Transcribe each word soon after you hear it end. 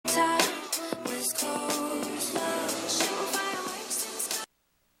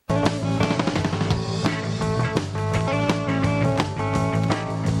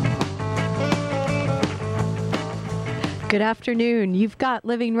Good afternoon. You've got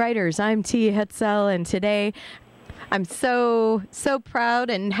Living Writers. I'm T. Hetzel, and today I'm so proud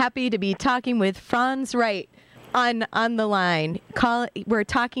and happy to be talking with Franz Wright on the line. We're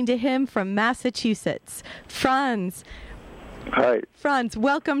talking to him from Massachusetts. Franz. Hi. Franz,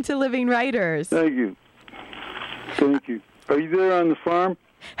 welcome to Living Writers. Thank you. Thank you. Are you there on the farm?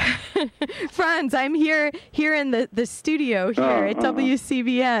 Franz, I'm here in the studio here at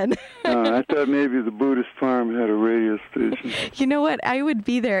WCBN. I thought maybe the Buddhist farm had a radio station. You know what? I would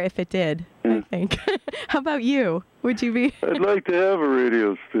be there if it did, I think. How about you? Would you be? I'd like to have a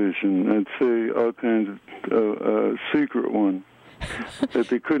radio station. I'd say all kinds of secret one that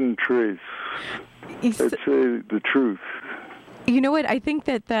they couldn't trace. I'd say the truth. You know what? I think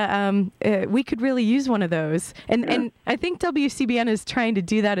that we could really use one of those, and I think WCBN is trying to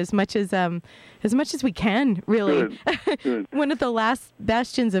do that as much as we can. Really, Good. One of the last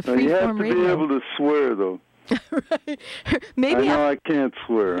bastions of freeform radio. You have to be able to swear, though. Right. Maybe I can't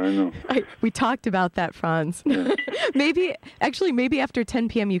swear. I know. We talked about that, Franz. Yeah. maybe after 10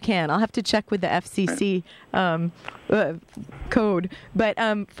 p.m. you can. I'll have to check with the FCC code. But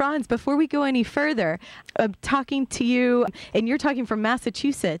Franz, before we go any further, talking to you, and you're talking from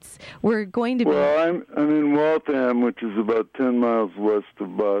Massachusetts. We're going to be. Well, I'm in Waltham, which is about 10 miles west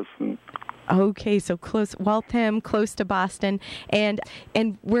of Boston. Okay, so close, Waltham, close to Boston, and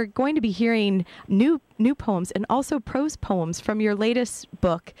we're going to be hearing new poems and also prose poems from your latest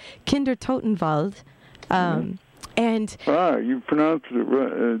book, Kinder Totenwald. And you pronounced it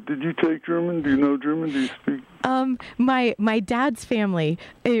right. Did you take German? Do you know German? Do you speak? My dad's family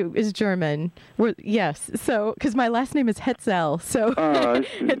is German. Yes, so because my last name is Hetzel, so I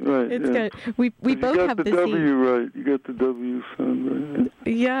see. Right, it's good. We both have the Z. You got the W Z. right. You got the W sound right.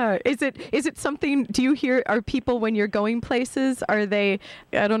 Yeah. Is it something? Do you hear? Are people when you're going places? Are they?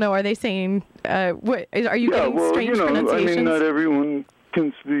 I don't know. Are they saying? What are you getting strange pronunciations? I mean, not everyone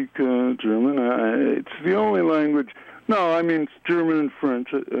can speak German. It's the only language. No, I mean, German and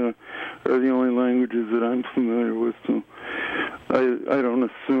French are the only languages that I'm familiar with, so I don't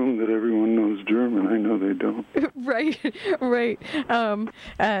assume that everyone knows German. I know they don't. Right.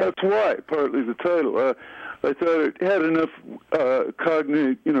 That's why, partly the title. I thought it had enough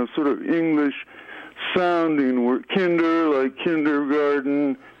cognate, sort of English-sounding word. Kinder, like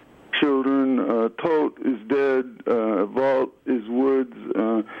kindergarten, children. Tot is dead. Wald is woods.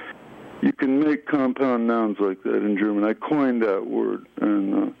 You can make compound nouns like that in German. I coined that word.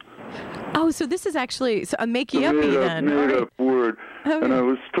 And so this is actually a makey-uppy then. Made-up word. Okay. And I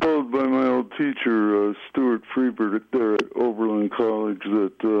was told by my old teacher, Stuart Freebert, there at Oberlin College,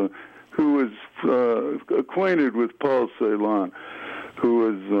 that who was acquainted with Paul Celan, who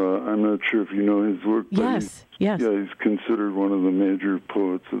was, I'm not sure if you know his work. Yes. Yeah, he's considered one of the major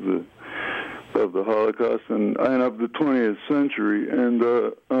poets of the Holocaust and of the 20th century. And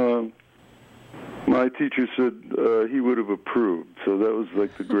my teacher said he would have approved, so that was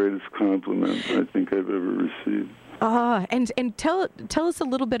like the greatest compliment I think I've ever received. And tell us a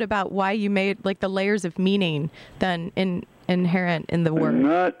little bit about why you made like the layers of meaning then inherent in the word. I'm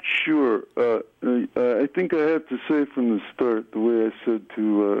not sure. I think I have to say from the start, the way I said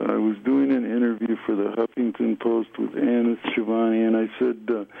I was doing an interview for the Huffington Post with Anna Shivani, and I said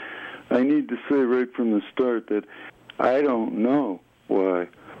I need to say right from the start that I don't know why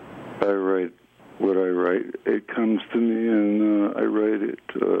I write what I write. It comes to me and I write it.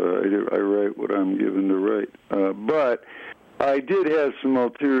 I write what I'm given to write. But I did have some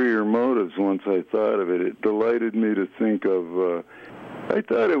ulterior motives once I thought of it. It delighted me to think of, I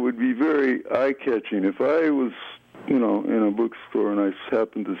thought it would be very eye-catching. If I was, in a bookstore and I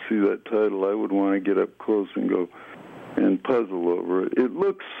happened to see that title, I would want to get up close and go and puzzle over it. It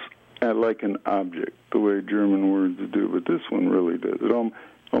looks like an object, the way German words do, but this one really does. It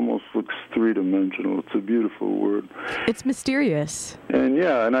almost looks three-dimensional. It's a beautiful word. It's mysterious.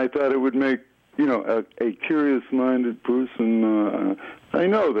 And I thought it would make, a curious-minded person. I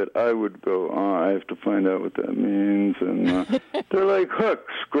know that I would go, I have to find out what that means. And they're like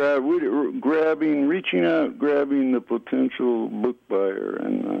hooks, reaching out, grabbing the potential book buyer.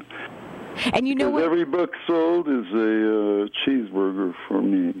 And you know what? Every book sold is a cheeseburger for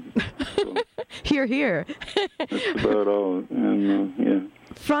me. So Hear. That's about all. And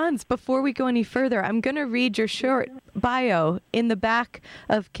Franz, before we go any further, I'm going to read your short bio in the back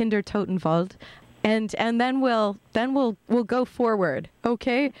of Kinder Totenwald, and then we'll go forward.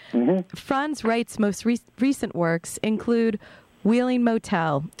 Okay. Mm-hmm. Franz Wright's most recent works include Wheeling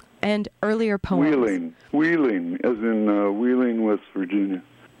Motel and earlier poems. Wheeling, as in Wheeling, West Virginia.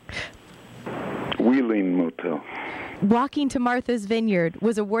 Wheeling Motel. Walking to Martha's Vineyard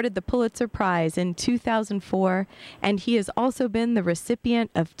was awarded the Pulitzer Prize in 2004, and he has also been the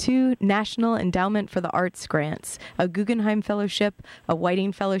recipient of 2 National Endowment for the Arts grants, a Guggenheim Fellowship, a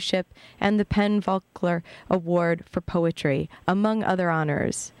Whiting Fellowship, and the Penn Vogler Award for Poetry, among other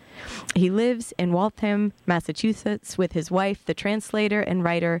honors. He lives in Waltham, Massachusetts, with his wife, the translator and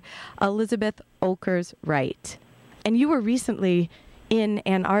writer Elizabeth Olkers Wright. And you were recently in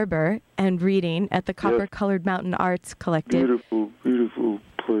Ann Arbor and reading at the Copper-Colored Mountain Arts Collective. Beautiful, beautiful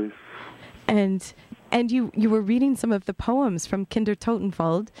place. And you were reading some of the poems from Kinder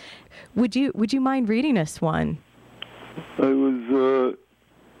Totenwald. Would you mind reading us one? I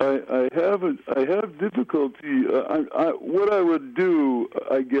have difficulty. What I would do,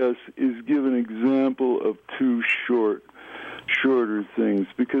 I guess, is give an example of 2 shorter things,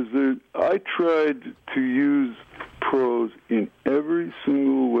 because I tried to use prose in every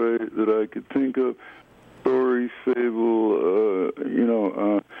single way that I could think of: story, fable,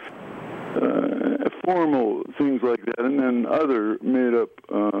 formal things like that, and then other made-up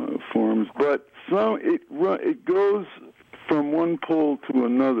forms. But it goes from one pole to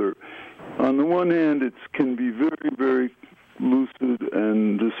another. On the one hand, it can be very, very lucid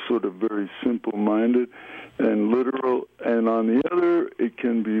and just sort of very simple-minded and literal, and on the other, it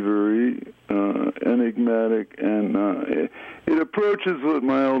can be very enigmatic, and it approaches what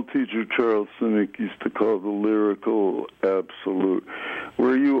my old teacher Charles Cynic used to call the lyrical absolute,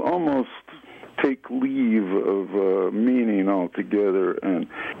 where you almost take leave of meaning altogether and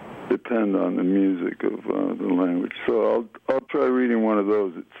depend on the music of the language. So I'll try reading one of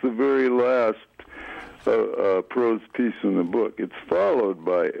those. It's the very last prose piece in the book. It's followed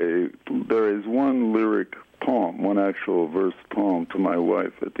by there is one lyric poem, one actual verse poem to my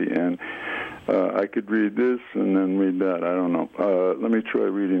wife at the end. I could read this and then read that. I don't know. Let me try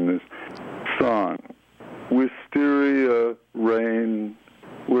reading this song. Wisteria, rain,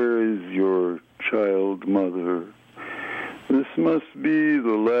 where is your child mother? This must be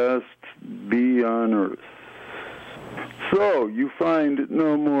the last bee on earth. So, you find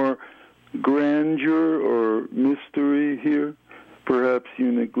no more grandeur or mystery here? Perhaps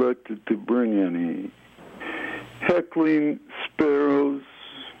you neglected to bring any. Heckling sparrows,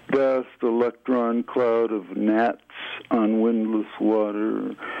 vast electron cloud of gnats on windless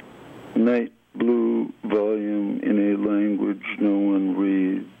water, night blue volume in a language no one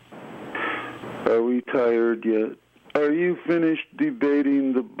reads. Are we tired yet? Are you finished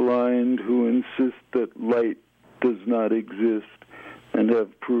debating the blind who insist that light does not exist and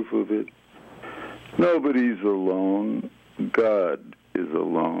have proof of it? Nobody's alone. God is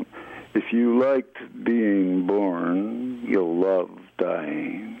alone. If you liked being born, you'll love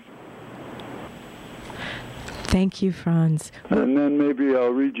dying. Thank you, Franz. And then maybe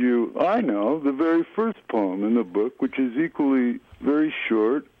I'll read you, the very first poem in the book, which is equally very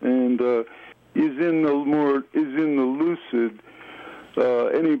short and is in the lucid.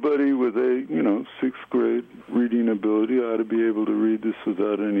 Anybody with a 6th grade reading ability ought to be able to read this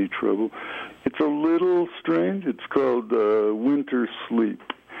without any trouble. It's a little strange. It's called Winter Sleep.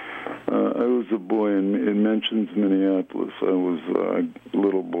 I was a boy, and it mentions Minneapolis. I was a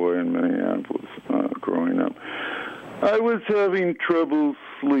little boy in Minneapolis growing up. I was having trouble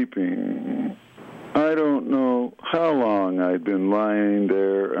sleeping. I don't know how long I'd been lying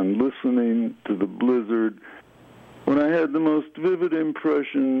there and listening to the blizzard when I had the most vivid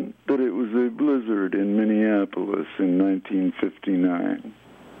impression that it was a blizzard in Minneapolis in 1959.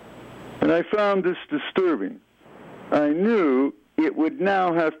 And I found this disturbing. I knew it would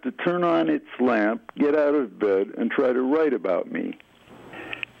now have to turn on its lamp, get out of bed, and try to write about me.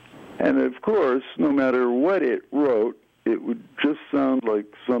 And of course, no matter what it wrote, it would just sound like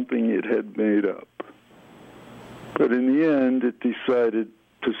something it had made up. But in the end, it decided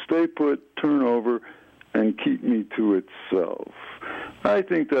to stay put, turn over, and keep me to itself. I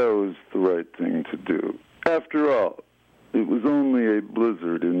think that was the right thing to do. After all, it was only a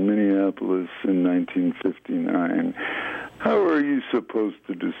blizzard in Minneapolis in 1959. How are you supposed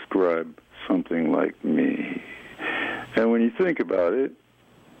to describe something like me? And when you think about it,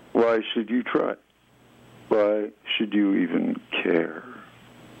 why should you try? Why should you even care?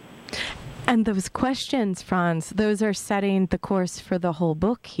 And those questions, Franz, those are setting the course for the whole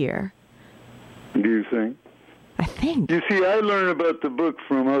book here. Do you think? I think. You see, I learn about the book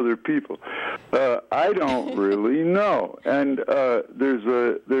from other people. I don't really know, and there's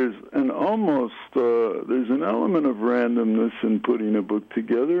an element of randomness in putting a book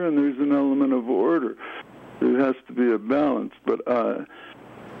together, and there's an element of order. There has to be a balance, but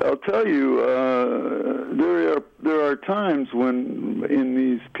I'll tell you, there are times when in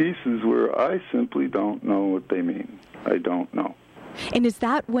these pieces where I simply don't know what they mean. I don't know. And is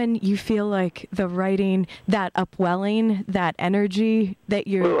that when you feel like the writing, that upwelling, that energy, that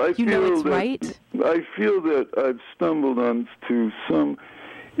you know it's right? I feel that I've stumbled onto some.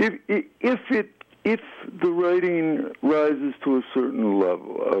 If the writing rises to a certain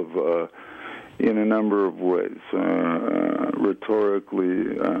level of, in a number of ways,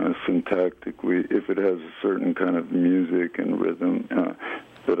 rhetorically, syntactically, if it has a certain kind of music and rhythm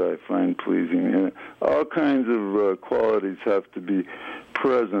that I find pleasing, all kinds of qualities have to be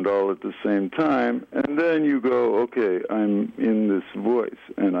present all at the same time, and then you go, okay, I'm in this voice,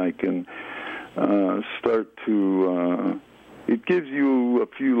 and I can start to. It gives you a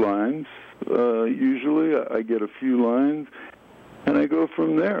few lines. Usually, I get a few lines, and I go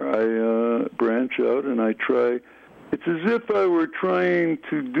from there. I branch out, and I try. It's as if I were trying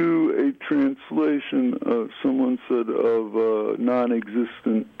to do a translation, someone said, of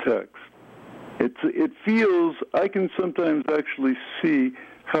non-existent text. It feels, I can sometimes actually see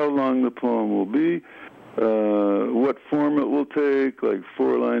how long the poem will be, what form it will take, like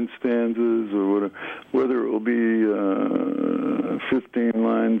 4-line stanzas, or whether it will be 15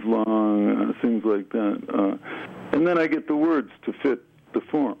 lines long, things like that. And then I get the words to fit the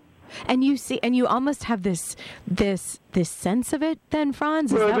form. And you see, and you almost have this sense of it, then,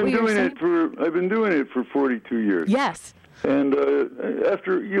 Franz. Is that what you're saying? I've been doing it for 42 years. Yes. And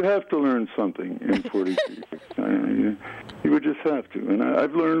after you have to learn something in 42 years, you would just have to. And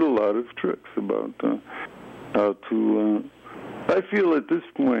I've learned a lot of tricks about how to. I feel at this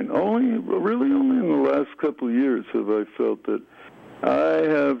point, really only in the last couple of years have I felt that I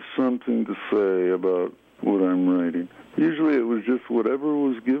have something to say about what I'm writing. Usually it was just whatever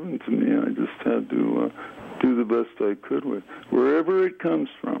was given to me. I just had to do the best I could with wherever it comes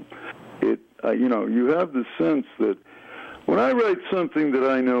from. You have the sense that when I write something that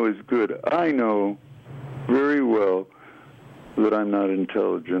I know is good, I know very well that I'm not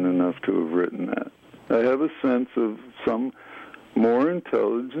intelligent enough to have written that. I have a sense of some more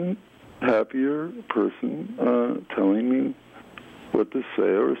intelligent, happier person telling me what to say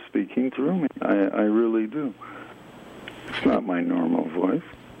or speaking through me. I really do. It's not my normal voice.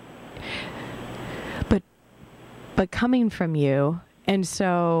 But coming from you, and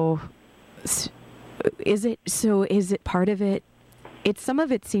so is it part of it? Some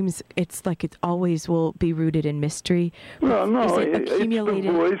of it seems it's like it always will be rooted in mystery. Well, no, is it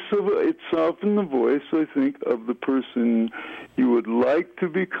accumulated? It's often the voice, I think, of the person you would like to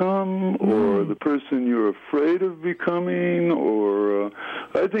become, or the person you're afraid of becoming, or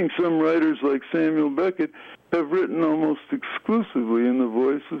I think some writers like Samuel Beckett have written almost exclusively in the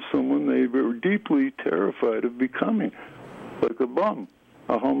voice of someone they were deeply terrified of becoming, like a bum,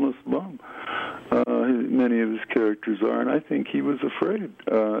 a homeless bum. Many of his characters are, and I think he was afraid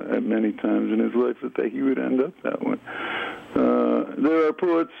at many times in his life that he would end up that way. There are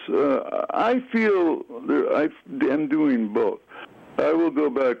poets, I feel I am doing both. I will go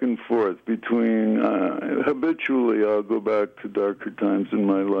back and forth between, habitually I'll go back to darker times in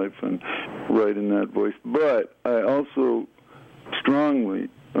my life and write in that voice, but I also strongly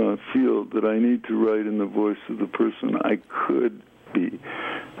feel that I need to write in the voice of the person I could be,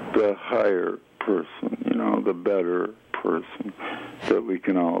 the higher person, the better person that we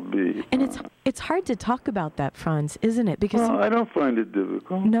can all be. And it's hard to talk about that, Franz, isn't it? Because I don't find it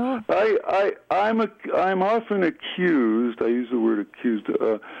difficult. No. I'm often accused, I use the word accused,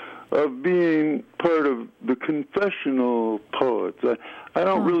 of being part of the confessional poets. I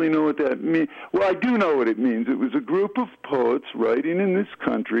don't really know what that means. Well, I do know what it means. It was a group of poets writing in this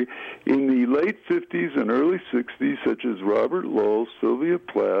country in the late 50s and early 60s, such as Robert Lowell, Sylvia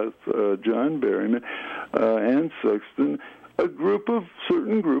Plath, John Berryman, Anne Sexton, a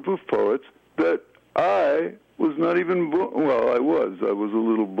certain group of poets that I was not even I was a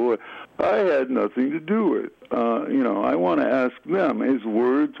little boy. I had nothing to do with. I want to ask them, is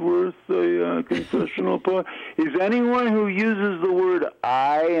Wordsworth a confessional poet? Is anyone who uses the word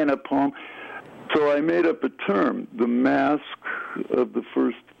I in a poem? So I made up a term, the mask of the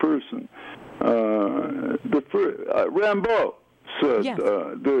first person. Rimbaud said, yes.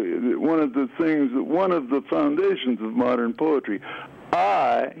 One of the foundations of modern poetry,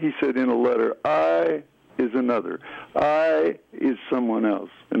 he said in a letter, I is another. I is someone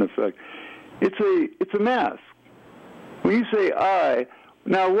else, in effect. It's a mask. When you say I,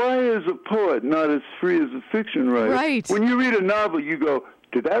 now why is a poet not as free as a fiction writer? Right. When you read a novel, you go,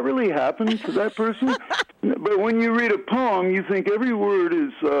 did that really happen to that person? But when you read a poem, you think every word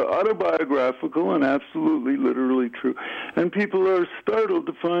is autobiographical and absolutely, literally true. And people are startled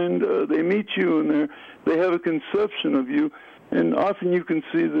to find they meet you and they have a conception of you, and often you can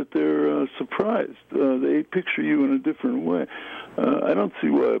see that they're surprised. They picture you in a different way. I don't see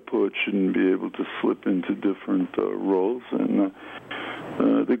why a poet shouldn't be able to slip into different roles. And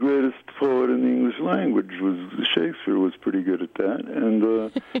the greatest poet in the English language was Shakespeare. Was pretty good at that.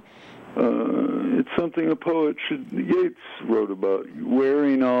 And it's something a poet should. Yeats wrote about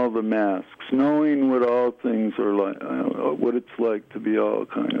wearing all the masks, knowing what all things are like, what it's like to be all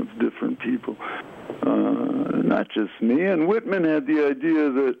kind of different people. Not just me. And Whitman had the idea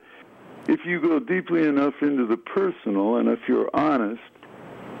that if you go deeply enough into the personal, and if you're honest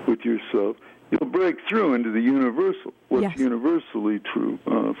with yourself, you'll break through into the universal, what's universally true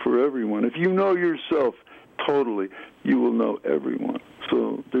for everyone. If you know yourself totally, you will know everyone.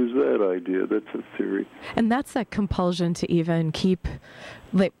 So there's that idea. That's a theory. And that's that compulsion to even keep,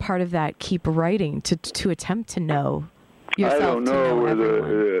 like, part of that, keep writing, to attempt to know yourself. I don't know whether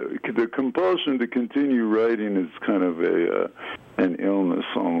the compulsion to continue writing is kind of an illness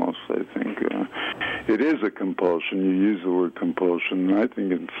almost, I think. It is a compulsion. You use the word compulsion, and I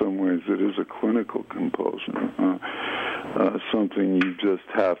think in some ways it is a clinical compulsion, something you just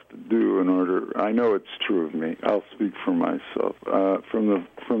have to do in order. I know it's true of me. I'll speak for myself. From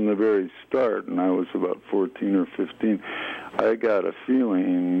the very start, and I was about 14 or 15, I got a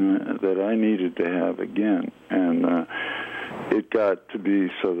feeling that I needed to have again, and it got to be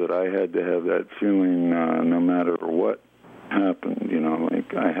so that I had to have that feeling no matter what happened,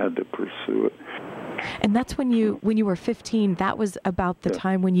 like I had to pursue it. And that's when you were 15, that was about the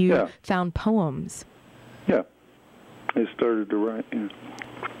time when you found poems. Yeah. I started to write,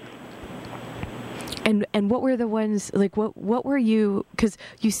 And what were the ones, like, what were you, because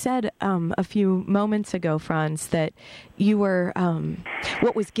you said a few moments ago, Franz, that you were,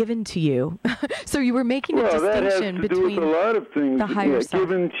 what was given to you. So you were making a distinction between that has to do with a lot of things. The higher self.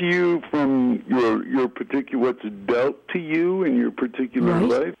 Given to you from your particular, what's dealt to you in your particular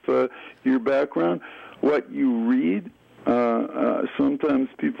life, your background, what you read. Sometimes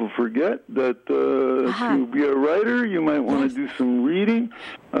people forget that to be a writer, you might want to do some reading.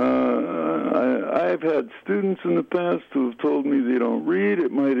 I've had students in the past who have told me they don't read.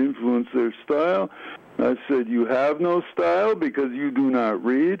 It might influence their style. I said, you have no style because you do not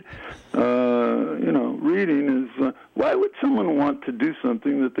read. Reading is, why would someone want to do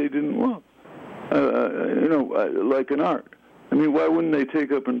something that they didn't love? Like an art. I mean, why wouldn't they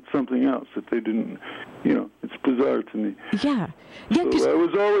take up something else that they didn't, it's bizarre to me. Yeah. So I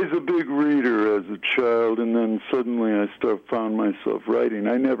was always a big reader as a child, and then suddenly I found myself writing.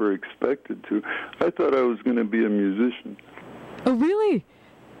 I never expected to. I thought I was going to be a musician. Oh, really?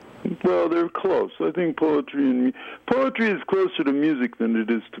 Well, they're close. I think poetry is closer to music than it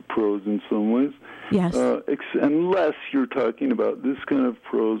is to prose in some ways. Yes. Unless you're talking about this kind of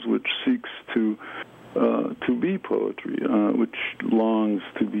prose which seeks to be poetry, which longs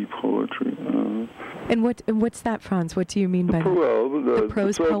to be poetry. And what's that, Franz? What do you mean by that? The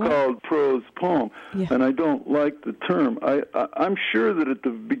prose so-called poem? Prose poem. Yeah. And I don't like the term. I'm sure that at the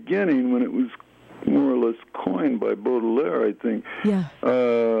beginning, when it was more or less coined by Baudelaire, I think,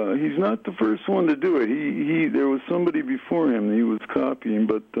 he's not the first one to do it. There was somebody before him that he was copying,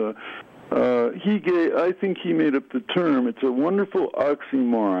 but I think he made up the term. It's a wonderful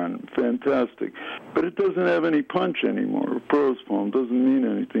oxymoron, fantastic, but it doesn't have any punch anymore. A prose poem doesn't mean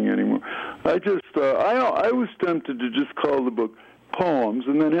anything anymore. I was tempted to just call the book Poems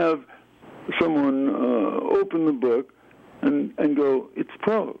and then have someone open the book and go, it's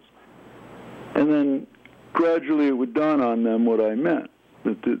prose. And then gradually it would dawn on them what I meant,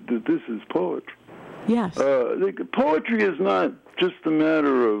 that this is poetry. Yes. Poetry is not just a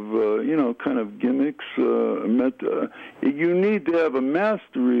matter of, kind of gimmicks. You need to have a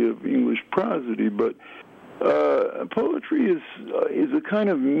mastery of English prosody, but poetry is a kind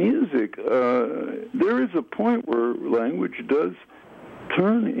of music. There is a point where language does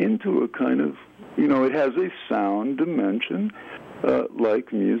turn into a kind of, it has a sound dimension,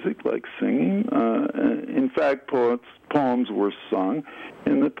 like music, like singing. In fact, poems were sung.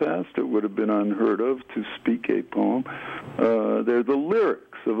 In the past, it would have been unheard of to speak a poem. They're the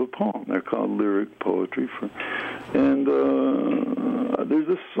lyrics of a poem. They're called lyric poetry. And there's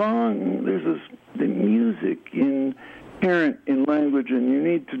a song, the music inherent in language, and you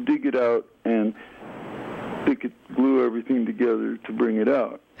need to dig it out and glue everything together to bring it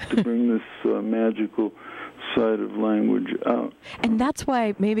out, to bring this magical side of language out. And that's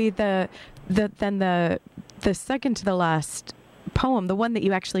why maybe the second to the last poem, the one that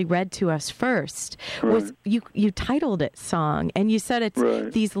you actually read to us first, was you titled it Song, and you said it's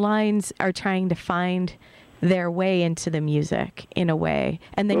these lines are trying to find their way into the music in a way,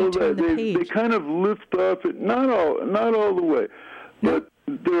 and then you turn the page. They kind of lift off it, not all the way, but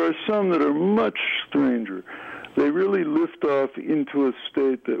there are some that are much stranger. They really lift off into a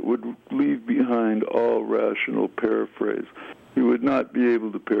state that would leave behind all rational paraphrase. You would not be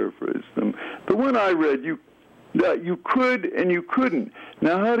able to paraphrase them. The one I read, you could and you couldn't.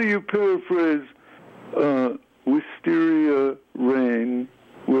 Now, how do you paraphrase Wisteria Rain,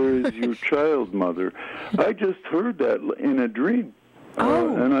 where is your child, mother? I just heard that in a dream,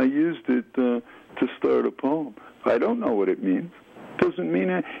 and I used it to start a poem. I don't know what it means.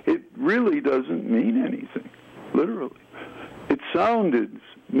 It really doesn't mean anything, literally. It sounded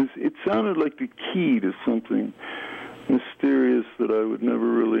like the key to something mysterious that I would never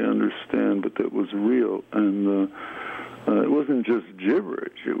really understand, but that was real. And it wasn't just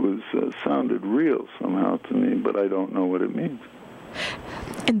gibberish. It was sounded real somehow to me, but I don't know what it means.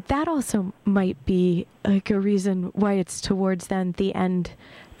 And that also might be like a reason why it's towards then the end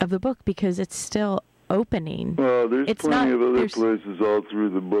of the book, because it's still opening. Well, there's plenty of other places all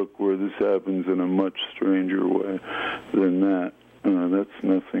through the book where this happens in a much stranger way than that. That's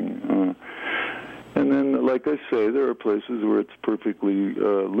nothing. And then, like I say, there are places where it's perfectly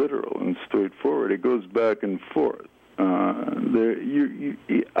literal and straightforward. It goes back and forth.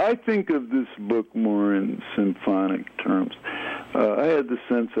 I think of this book more in symphonic terms. I had the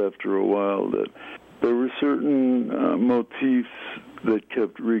sense after a while that there were certain motifs that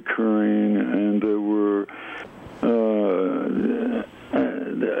kept recurring, and there were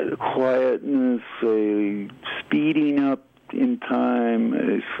quietness, a speeding up in time,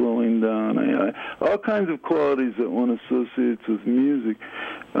 a slowing down, all kinds of qualities that one associates with music.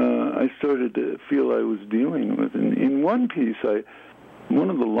 I started to feel I was dealing with. In one piece, one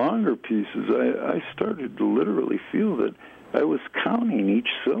of the longer pieces, I started to literally feel that I was counting each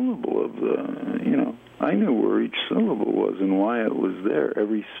syllable of I knew where each syllable was and why it was there,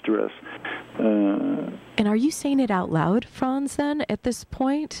 every stress. And are you saying it out loud, Franz, then, at this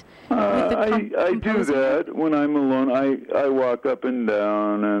point? I do that when I'm alone. I walk up and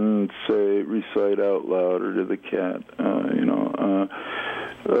down and recite out loud, or to the cat,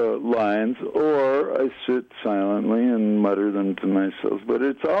 lines, or I sit silently and mutter them to myself. But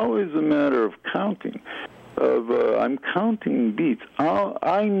it's always a matter of counting. I'm counting beats.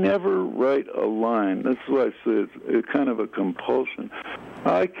 I never write a line. That's why I say it's kind of a compulsion.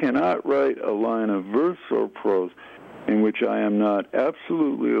 I cannot write a line of verse or prose in which I am not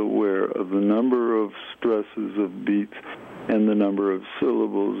absolutely aware of the number of stresses of beats and the number of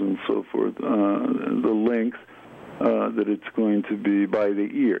syllables and so forth, the length that it's going to be by the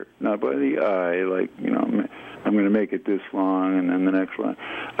ear, not by the eye, like, I'm going to make it this long and then the next line.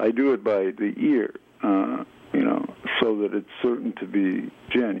 I do it by the ear. So that it's certain to be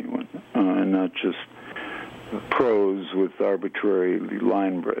genuine and not just prose with arbitrary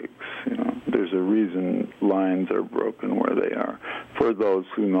line breaks. There's a reason lines are broken where they are for those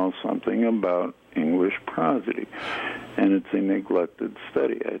who know something about English prosody. And it's a neglected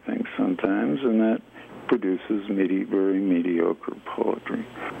study, I think, sometimes, and that produces very mediocre poetry.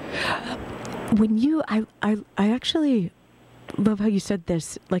 When I actually love how you said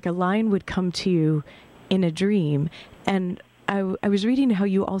this, like a line would come to you in a dream, and I was reading how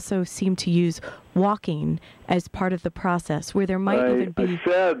you also seem to use walking as part of the process, where there might even be... I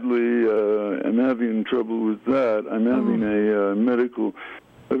sadly am having trouble with that. I'm having a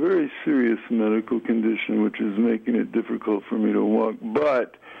very serious medical condition, which is making it difficult for me to walk,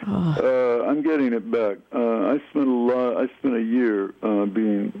 but I'm getting it back. I spent a year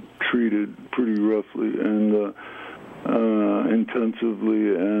being treated pretty roughly and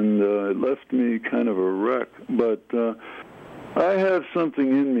intensively, and it left me kind of a wreck. But I have something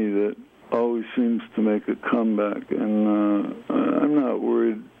in me that always seems to make a comeback, and I'm not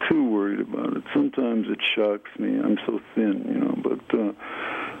too worried about it. Sometimes it shocks me. I'm so thin, but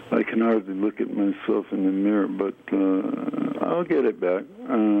I can hardly look at myself in the mirror, but I'll get it back.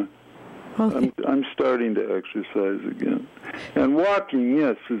 I'm starting to exercise again. And walking,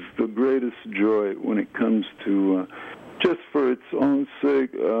 yes, is the greatest joy when it comes to, just for its own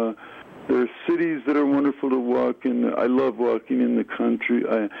sake. There are cities that are wonderful to walk in. I love walking in the country,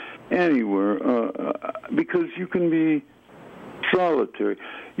 anywhere, because you can be solitary.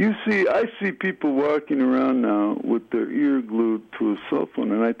 I see people walking around now with their ear glued to a cell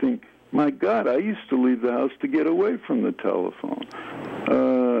phone, and I think, my God, I used to leave the house to get away from the telephone.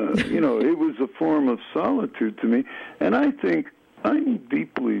 It was a form of solitude to me, and I think I'm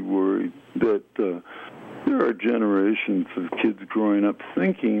deeply worried that there are are generations of kids growing up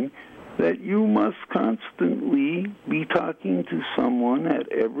thinking that you must constantly be talking to someone at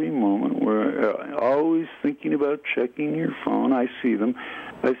every moment, where always thinking about checking your phone. I see them.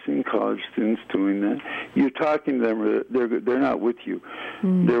 I've seen college students doing that. You're talking to them. They're not with you.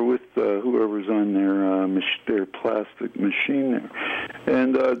 They're with whoever's on their plastic machine there,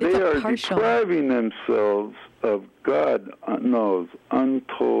 and they are depriving themselves of, God knows,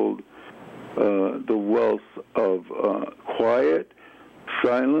 untold the wealth of quiet,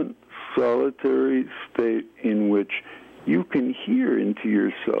 silent, solitary state in which you can hear into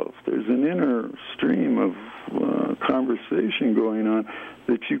yourself. There's an inner stream of conversation going on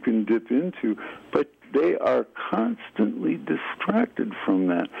that you can dip into, but they are constantly distracted from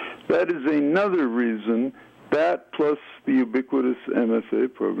that. That is another reason, that plus the ubiquitous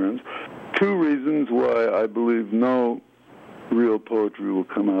MFA programs, two reasons why I believe no real poetry will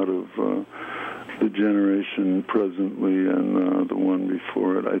come out of the generation presently and the one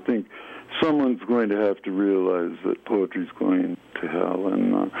before it. I think someone's going to have to realize that poetry's going to hell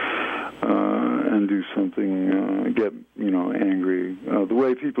and do something, get angry, the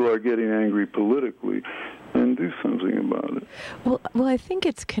way people are getting angry politically, and do something about it. Well, I think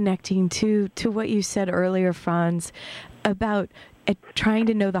it's connecting to what you said earlier, Franz, about trying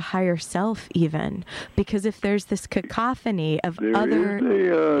to know the higher self, even, because if there's this cacophony of other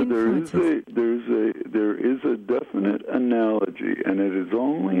influences, there is a definite analogy, and it is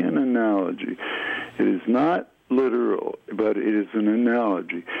only an analogy. It is not literal, but it is an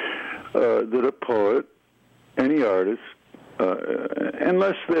analogy that a poet, any artist,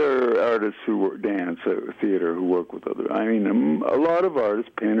 unless they're artists who work dance or theater who work with others. I mean, a lot of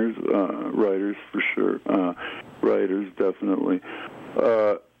artists, painters, writers for sure, writers definitely,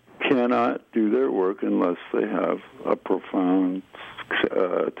 cannot do their work unless they have a profound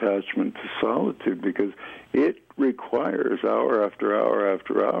attachment to solitude, because it requires hour after hour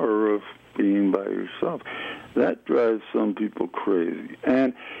after hour of being by yourself. That drives some people crazy.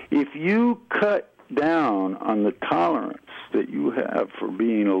 And if you cut down on the tolerance that you have for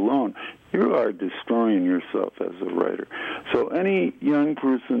being alone, you are destroying yourself as a writer. So any young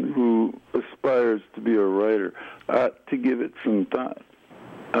person who aspires to be a writer ought to give it some thought.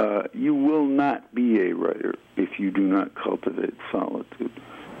 You will not be a writer if you do not cultivate solitude.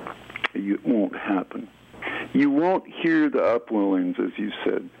 It won't happen. You won't hear the upwellings, as you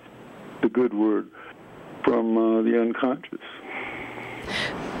said, the good word, from the unconscious.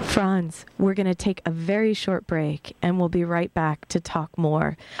 Franz, we're going to take a very short break, and we'll be right back to talk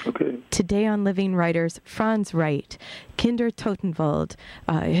more. Okay. Today on Living Writers, Franz Wright, Kinder Totenwald,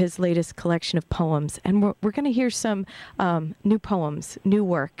 his latest collection of poems. And we're going to hear some new poems, new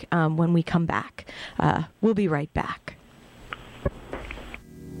work, when we come back. We'll be right back.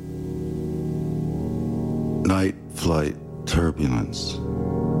 Night flight turbulence.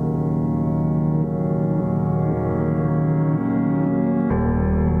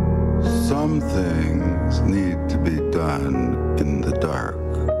 Some things need to be done in the dark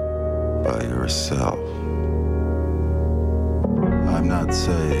by yourself. I'm not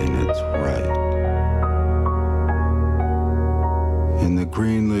saying it's right. In the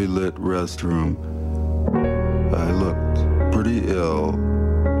greenly lit restroom, I looked pretty ill,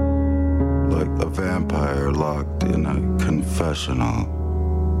 like a vampire locked in a confessional.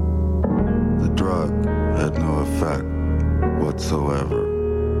 The drug had no effect whatsoever.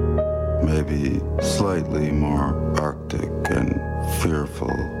 Maybe slightly more arctic and fearful.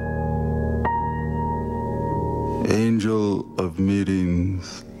 Angel of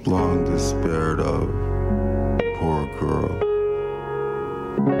meetings long despaired of, poor girl.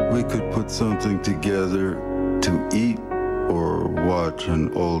 We could put something together to eat or watch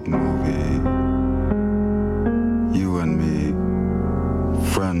an old movie. You and me,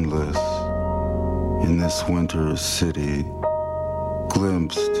 friendless in this winter city,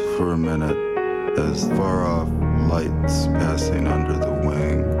 glimpsed for a minute as far-off lights passing under the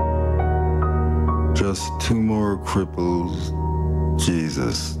wing. Just two more cripples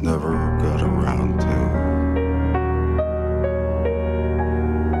Jesus never got around to.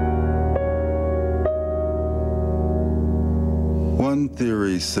 One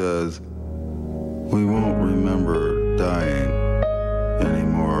theory says we won't remember dying any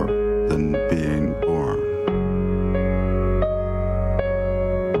more than being born.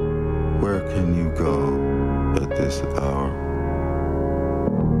 Where can you go at this hour?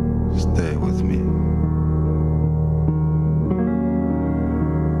 Stay with me.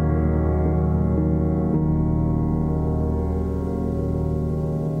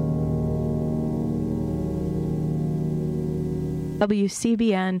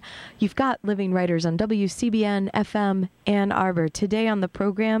 WCBN. You've got Living Writers on WCBN FM Ann Arbor. Today on the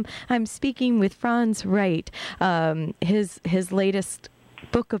program, I'm speaking with Franz Wright. His latest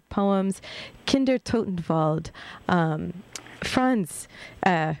book of poems, Kinder Totenwald. Franz,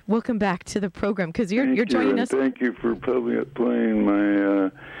 welcome back to the program because you're joining us. Thank you for playing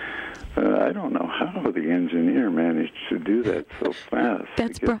my. I don't know how the engineer managed to do that so fast to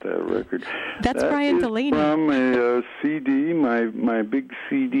get that record. That's Brian Delaney. From a CD, my big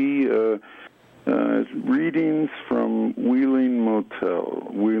CD, readings from Wheeling Motel.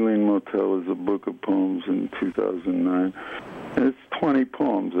 Wheeling Motel is a book of poems in 2009. And it's 20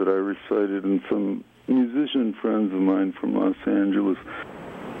 poems that I recited, and some musician friends of mine from Los Angeles,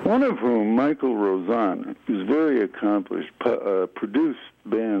 one of whom, Michael Rozan, who's very accomplished, produced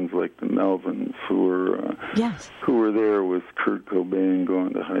bands like the Melvins, who were there with Kurt Cobain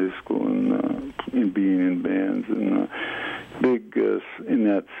going to high school and being in bands and big in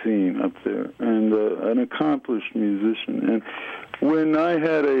that scene up there, and an accomplished musician. And when I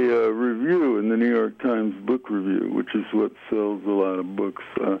had a review in the New York Times Book Review, which is what sells a lot of books,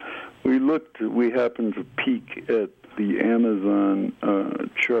 we happened to peek at the Amazon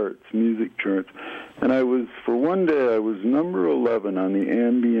charts, music charts, and for one day I was number 11 on the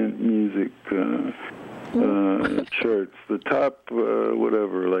ambient music charts, the top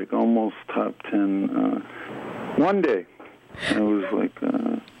almost top 10. One day I was like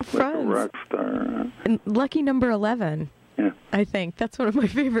a rock star. Lucky number 11. Yeah, I think that's one of my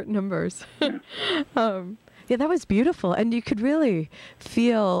favorite numbers. Yeah. Yeah, that was beautiful, and you could really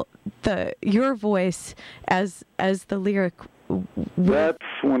feel your voice as the lyric. That's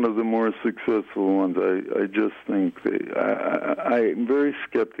one of the more successful ones. I just think I'm very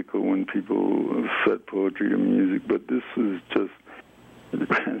skeptical when people set poetry to music, but this is just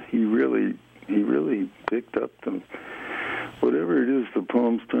he really picked up whatever it is the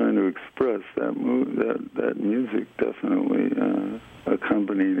poem's trying to express. That music definitely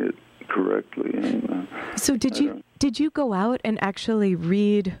accompanied it correctly. And, so did you go out and actually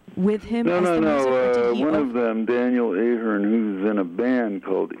read with him? No. One of them, Daniel Ahern, who's in a band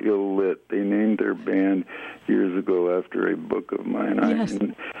called Ill Lit. They named their band years ago after a book of mine. Yes.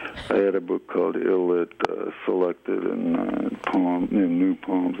 I had a book called Ill Lit, selected and new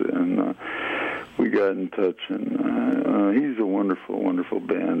poems, and we got in touch. And he's a wonderful, wonderful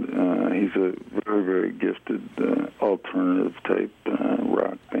band. He's a very, very gifted alternative type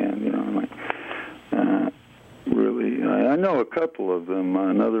rock band. Really, I know a couple of them.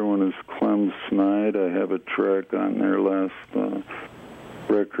 Another one is Clem Snide. I have a track on their last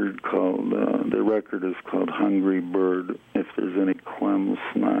record called, the record is called Hungry Bird, if there's any Clem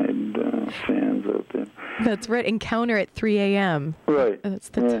Snide fans out there. That's right, Encounter at 3 a.m. Right,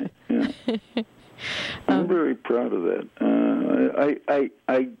 right, yeah. I'm very proud of that.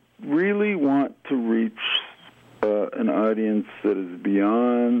 I really want to reach an audience that is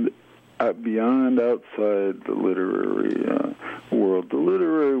beyond outside the literary world. The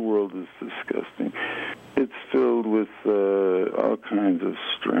literary world is disgusting. It's filled with all kinds of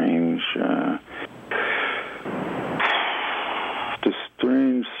strange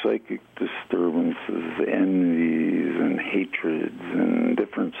psychic disturbances, envies and hatreds and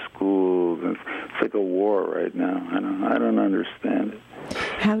different schools. And it's like a war right now. I don't understand it.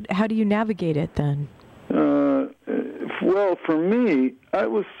 How do you navigate it then? Well, for me, I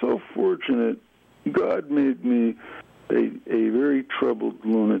was so fortunate. God made me a very troubled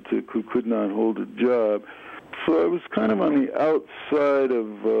lunatic who could not hold a job. So I was kind of on the outside of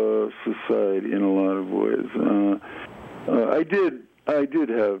society in a lot of ways. I did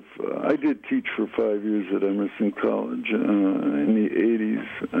teach for 5 years at Emerson College in the 80s,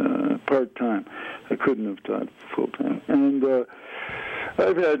 part-time. I couldn't have taught full-time. And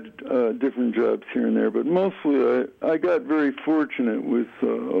I've had different jobs here and there, but mostly I got very fortunate with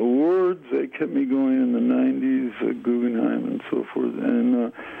awards. They kept me going in the 90s, Guggenheim and so forth.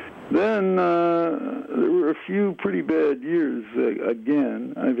 And then there were a few pretty bad years.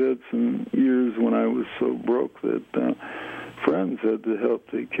 Again, I've had some years when I was so broke that friends had to help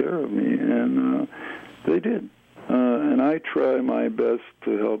take care of me, and they did. And I try my best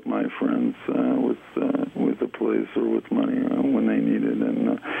to help my friends with a place or with money when they need it,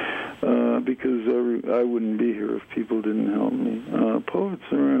 and because I wouldn't be here if people didn't help me. Poets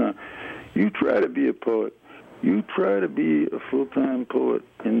are you try to be a poet. You try to be a full-time poet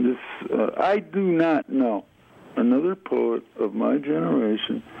in this. I do not know another poet of my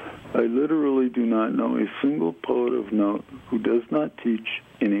generation. I literally do not know a single poet of note who does not teach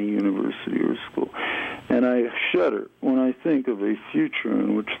in a university or school. And I shudder when I think of a future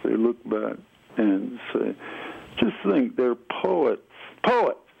in which they look back and say, Just think, they're poets.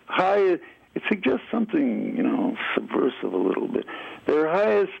 High. It suggests something, subversive a little bit. Their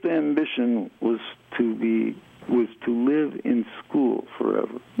highest ambition was to live in school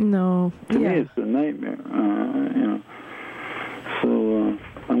forever. No. To me, it's a nightmare. So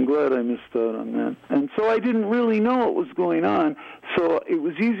I'm glad I missed out on that. And so I didn't really know what was going on. So it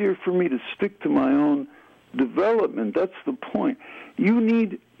was easier for me to stick to my own development. That's the point. You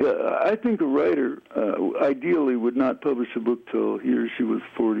need. I think a writer ideally would not publish a book till he or she was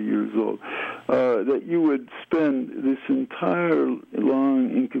 40 years old. That you would spend this entire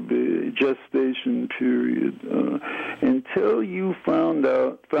long gestation period until you found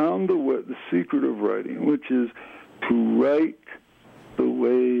the secret of writing, which is to write the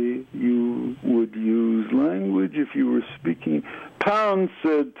way you would use language if you were speaking. Pound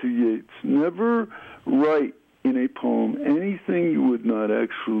said to Yeats, never write in a poem anything you would not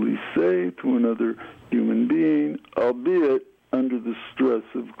actually say to another human being, albeit under the stress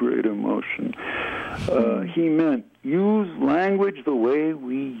of great emotion. He meant use language the way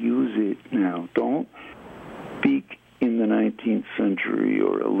we use it now. Don't speak in the 19th century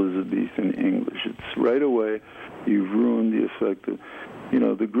or Elizabethan English. It's right away you've ruined the effect of,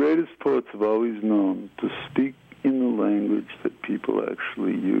 the greatest poets have always known to speak in the language that people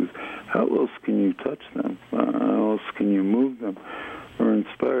actually use. How else can you touch them? How else can you move them or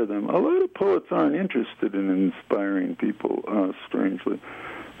inspire them? A lot of poets aren't interested in inspiring people, strangely.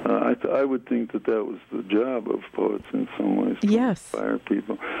 I would think that was the job of poets in some ways, to inspire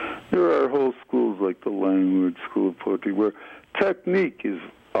people. There are whole schools like the language school of poetry where technique is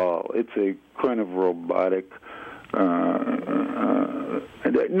all. It's a kind of robotic.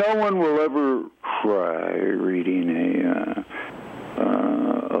 No one will ever cry reading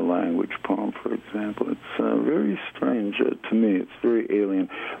a language poem, for example. It's very strange to me. It's very alien.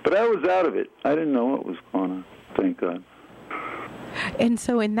 But I was out of it. I didn't know what was going on. Thank God. And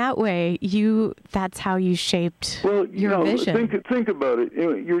so in that way, that's how you shaped your vision. Think about it.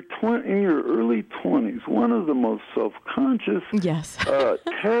 In your early 20s, one of the most self-conscious,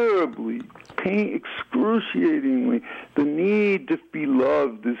 terribly, excruciatingly, the need to be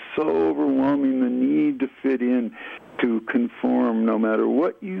loved is so overwhelming, the need to fit in, to conform. No matter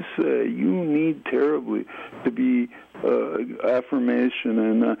what you say, you need terribly to be affirmation,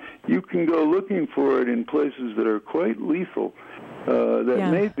 and you can go looking for it in places that are quite lethal.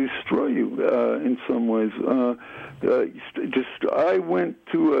 That may destroy you in some ways.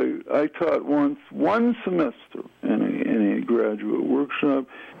 I taught one semester in a graduate workshop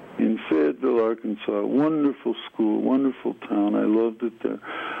in Fayetteville, Arkansas. Wonderful school, wonderful town. I loved it there.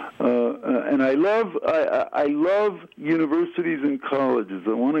 And I love universities and colleges.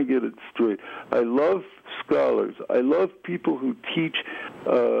 I want to get it straight. I love scholars. I love people who teach.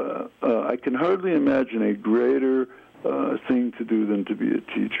 I can hardly imagine a greater thing to do than to be a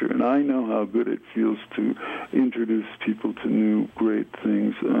teacher. And I know how good it feels to introduce people to new great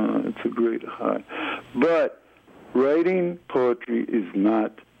things. It's a great high. But writing poetry is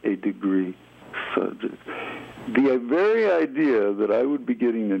not a degree subject. The very idea that I would be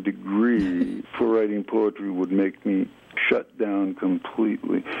getting a degree for writing poetry would make me shut down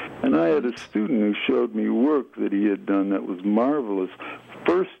completely. And I had a student who showed me work that he had done that was marvelous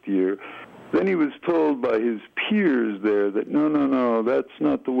first year. Then he was told by his peers there that, no, that's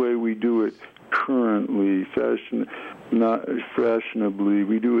not the way we do it currently, not fashionably.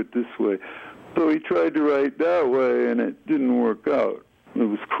 We do it this way. So he tried to write that way, and it didn't work out. It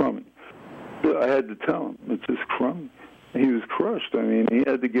was crummy. I had to tell him, it's just crummy. He was crushed. I mean, he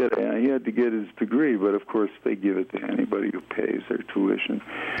had to get his degree, but of course they give it to anybody who pays their tuition.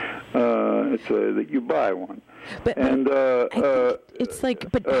 It's that you buy one. But it's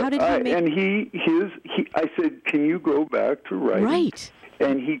like, but how did he make? And I said, can you go back to writing? Right.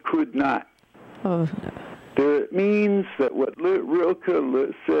 And he could not. Oh. It means that what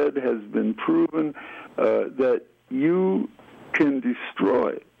Rilke said has been proven, that you can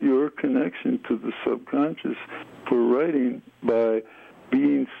destroy your connection to the subconscious for writing by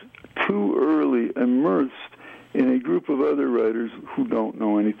being too early immersed in a group of other writers who don't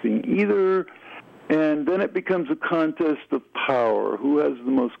know anything either. And then it becomes a contest of power. Who has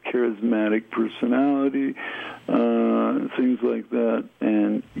the most charismatic personality, things like that.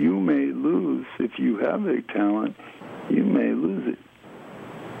 And you may lose, if you have a talent, you may lose it.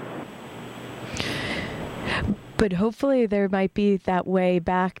 But hopefully there might be that way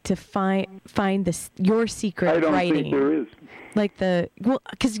back to find your secret of writing. I don't think there is. Like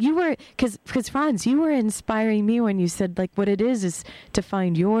because Franz, you were inspiring me when you said like what it is to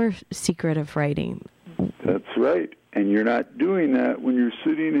find your secret of writing. That's right. And you're not doing that when you're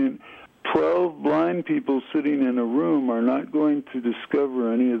sitting in 12 blind people sitting in a room are not going to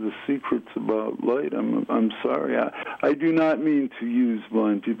discover any of the secrets about light. I'm sorry. I do not mean to use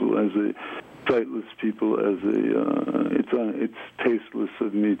blind people as a sightless people as it's tasteless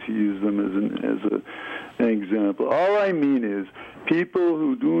of me to use them as an example. All I mean is people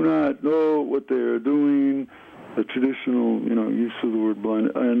who do not know what they are doing, the traditional use of the word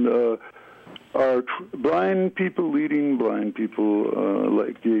blind, and are blind people leading blind people,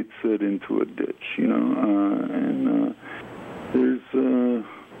 like Gates said, into a ditch. There's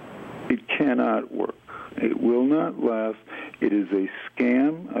it cannot work. It will not last. It is a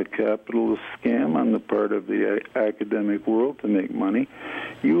scam, a capitalist scam on the part of the academic world to make money.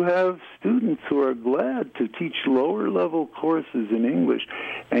 You have students who are glad to teach lower-level courses in English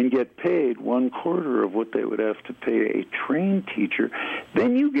and get paid 1/4 of what they would have to pay a trained teacher.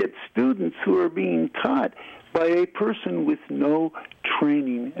 Then you get students who are being taught by a person with no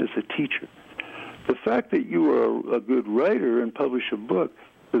training as a teacher. The fact that you are a good writer and publish a book,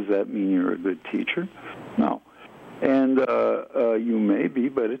 does that mean you're a good teacher? No. And you may be,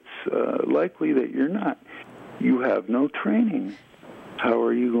 but it's likely that you're not. You have no training. How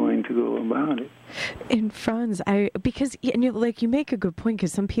are you going to go about it? And Franz, because you make a good point,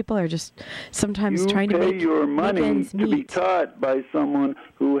 because some people are just sometimes trying to make your money ends to be taught by someone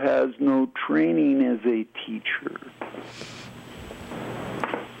who has no training as a teacher.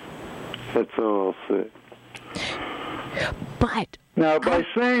 That's all I'll say. But now, by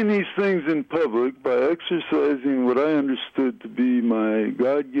saying these things in public, by exercising what I understood to be my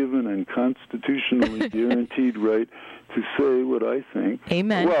God-given and constitutionally guaranteed right to say what I think,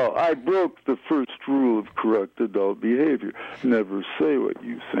 Amen. Well, I broke the first rule of correct adult behavior. Never say what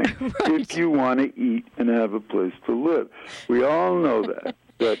you think Right. if you want to eat and have a place to live. We all know that.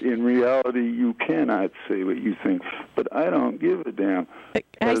 That in reality you cannot say what you think. But I don't give a damn.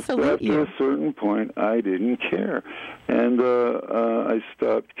 I salute you. After a certain point, I didn't care. And I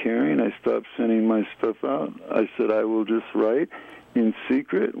stopped caring. I stopped sending my stuff out. I said I will just write in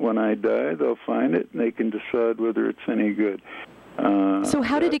secret. When I die, they'll find it, and they can decide whether it's any good. So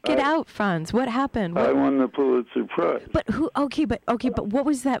how did it get out, Franz? What happened? I won the Pulitzer Prize. But but what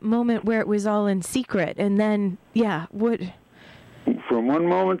was that moment where it was all in secret? And then, what... From one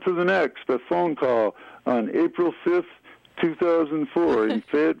moment to the next, a phone call on April 5th, 2004 in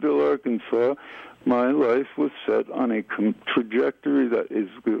Fayetteville, Arkansas. My life was set on a trajectory that is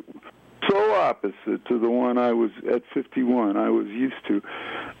so opposite to the one I was at 51 I was used to,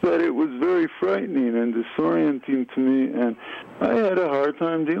 that it was very frightening and disorienting to me, and I had a hard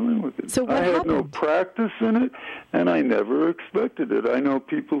time dealing with it. So what I had happened? no practice in it, and I never expected it. I know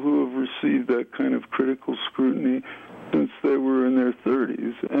people who have received that kind of critical scrutiny since they were in their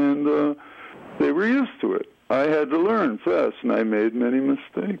 30s, and they were used to it. I had to learn fast, and I made many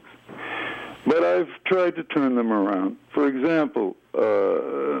mistakes. But I've tried to turn them around. For example,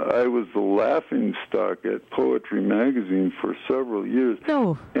 I was the laughingstock at Poetry Magazine for several years,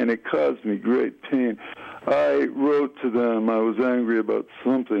 and it caused me great pain. I wrote to them, I was angry about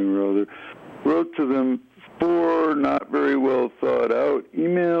something or other, wrote to them 4 not very well thought out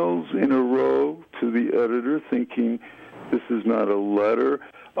emails in a row to the editor thinking this is not a letter.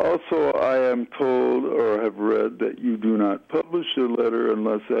 Also, I am told or have read that you do not publish a letter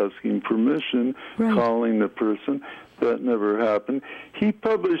unless asking permission, right. Calling the person. That never happened. He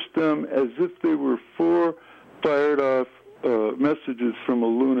published them as if they were 4 fired-off messages from a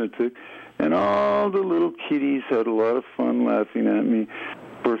lunatic, and all the little kiddies had a lot of fun laughing at me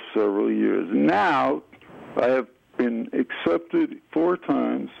for several years. Now, I have been accepted 4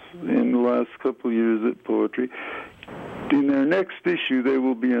 times in the last couple of years at Poetry. In their next issue, they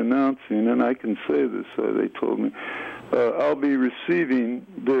will be announcing, and I can say this, they told me, I'll be receiving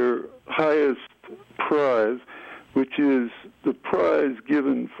their highest prize, which is the prize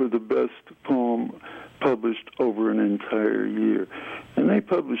given for the best poem published over an entire year. And they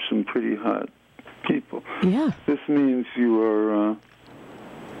publish some pretty hot people. Yeah. This means you're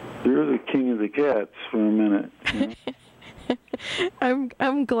the king of the cats for a minute. You know?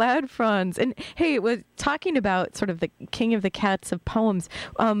 I'm glad, Franz. And hey, it was talking about sort of the king of the cats of poems.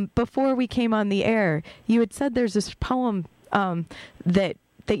 Before we came on the air, you had said there's this poem that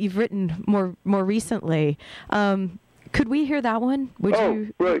you've written more recently. Could we hear that one?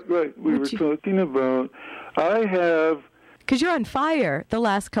 Right. We were talking about. I have. Because you're on fire the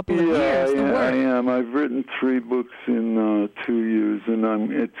last couple of years. Yeah, I am. I've written 3 books in 2 years,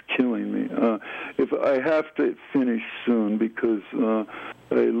 and it's killing me. If I have to finish soon because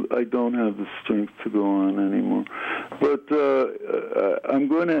I don't have the strength to go on anymore. But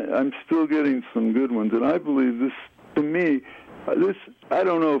I'm still getting some good ones, and I believe this, to me, I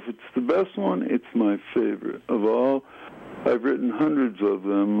don't know if it's the best one. It's my favorite of all. I've written hundreds of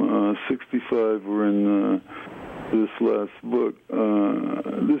them. 65 were in this last book.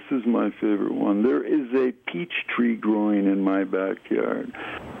 This is my favorite one. There is a peach tree growing in my backyard.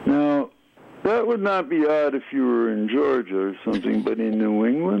 Now, that would not be odd if you were in Georgia or something, but in New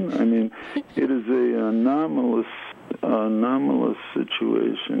England, I mean, it is a anomalous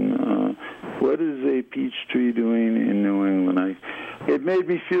situation. What is a peach tree doing in New England? It made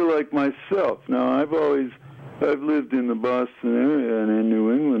me feel like myself. Now, I've lived in the Boston area and in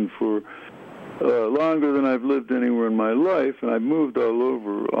New England for longer than I've lived anywhere in my life, and I've moved all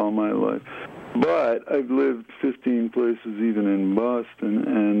over all my life. But I've lived 15 places even in Boston,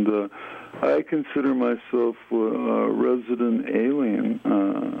 and I consider myself a resident alien.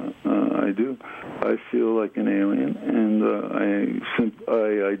 I do. I feel like an alien, and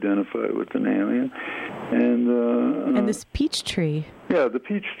I identify with an alien. And this peach tree. Yeah, the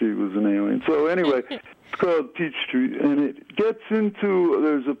peach tree was an alien. So anyway, it's called Peach Tree, and it gets into,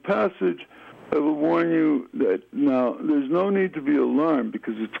 there's a passage, I will warn you that now there's no need to be alarmed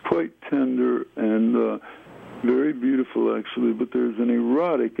because it's quite tender and very beautiful actually, but there's an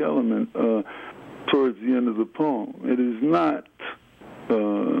erotic element towards the end of the poem. It is not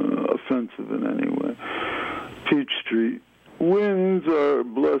offensive in any way. Peach Tree. Winds are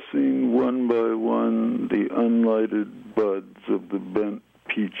blessing one by one the unlighted buds of the bent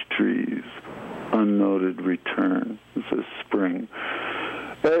peach trees. Unnoted return. It says spring.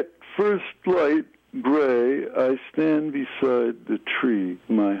 At first light, gray, I stand beside the tree,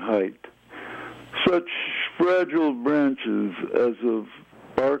 my height. Such fragile branches as of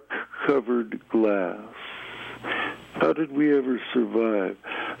bark-covered glass. How did we ever survive,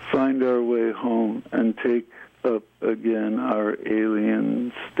 find our way home, and take up again our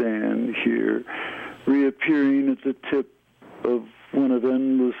alien stand here, reappearing at the tip of one of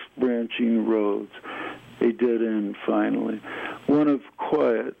endless branching roads, a dead end finally, one of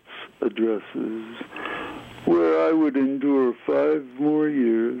quiet's addresses, where I would endure 5 more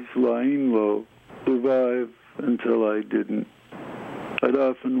years lying low, survive until I didn't. I'd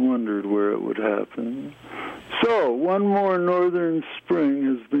often wondered where it would happen. So, one more northern spring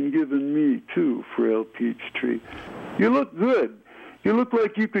has been given me, too, frail peach tree. You look good. You look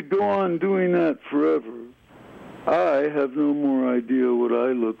like you could go on doing that forever. I have no more idea what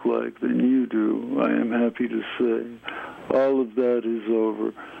I look like than you do, I am happy to say. All of that is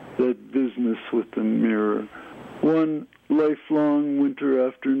over, that business with the mirror. One lifelong winter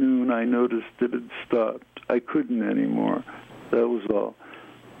afternoon, I noticed it had stopped. I couldn't anymore. That was all.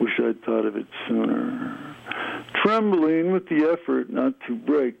 Wish I'd thought of it sooner. Trembling with the effort not to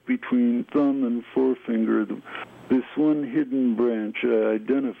break between thumb and forefinger, this one hidden branch I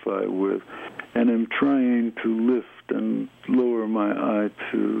identify with, and am trying to lift and lower my eye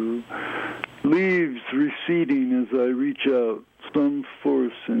to. Leaves receding as I reach out, some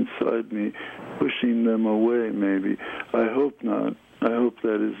force inside me, pushing them away maybe. I hope not. I hope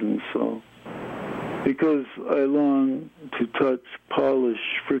that isn't so. Because I long to touch,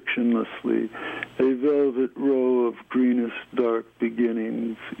 polish frictionlessly, a velvet row of greenest dark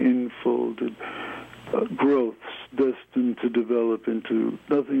beginnings, infolded, growths destined to develop into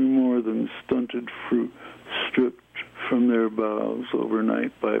nothing more than stunted fruit stripped from their boughs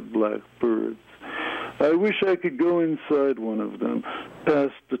overnight by black birds. I wish I could go inside one of them,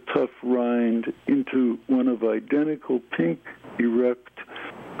 past the tough rind, into one of identical pink, erect,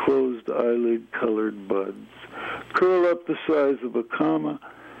 closed eyelid-colored buds, curl up the size of a comma,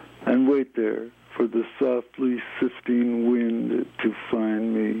 and wait there for the softly sifting wind to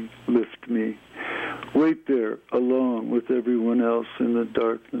find me, lift me. Wait there, along with everyone else in the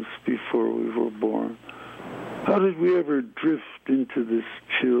darkness before we were born. How did we ever drift into this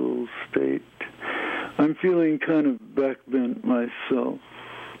chill state? I'm feeling kind of backbent myself,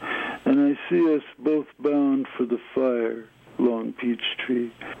 and I see us both bound for the fire, Long Peach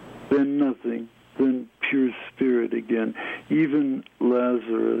Tree, then nothing, then pure spirit again. Even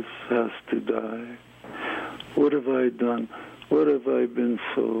Lazarus has to die. What have I done? What have I been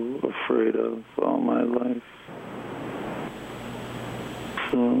so afraid of all my life?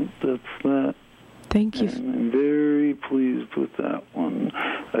 So that's that. Thank you. And I'm very pleased with that one.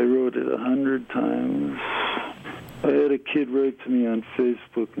 I wrote it 100 times. I had a kid write to me on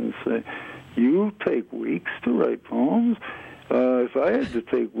Facebook and say, "You take weeks to write poems?" If I had to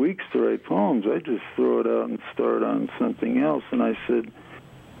take weeks to write poems, I'd just throw it out and start on something else. And I said,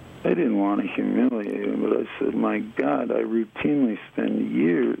 I didn't want to humiliate him, but I said, my God, I routinely spend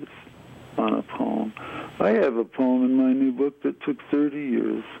years on a poem. I have a poem in my new book that took 30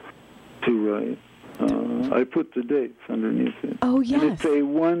 years to write. I put the dates underneath it. Oh, yes. And it's a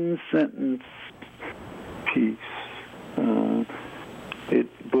one-sentence piece.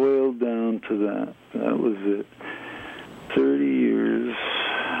 It boiled down to that. That was it. 30 years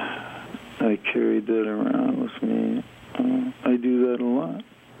I carried that around with me. I do that a lot.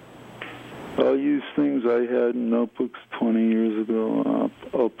 I'll use things I had in notebooks 20 years ago.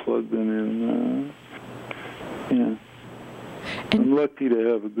 I'll plug them in. Yeah. I'm lucky to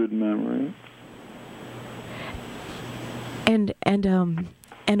have a good memory. And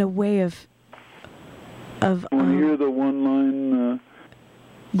a way of Want to hear the one-line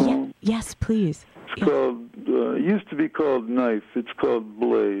poem? Yes, please. It's called, it used to be called Knife. It's called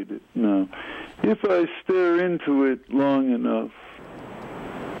Blade now. If I stare into it long enough,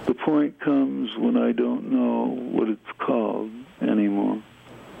 the point comes when I don't know what it's called anymore.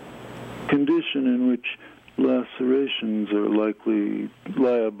 Condition in which lacerations are likely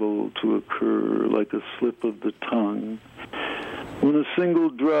liable to occur like a slip of the tongue. When a single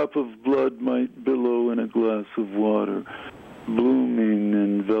drop of blood might billow in a glass of water, blooming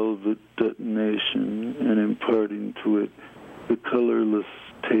in velvet detonation and imparting to it the colorless,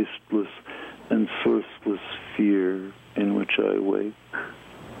 tasteless, and sourceless fear in which I wake.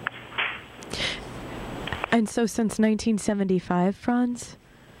 And so since 1975, Franz,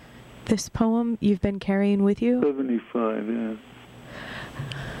 this poem you've been carrying with you? 75, yeah.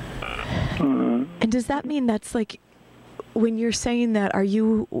 And does that mean that's like, when you're saying that,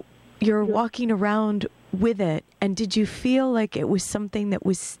 you're walking around with it, and did you feel like it was something that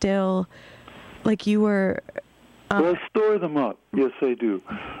was still, like you were... Well, I store them up. Yes, I do.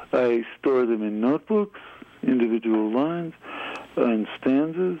 I store them in notebooks, individual lines, and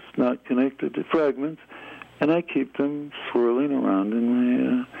stanzas, not connected to fragments, and I keep them swirling around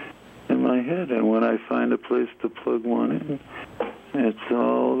in my head. And when I find a place to plug one in, it's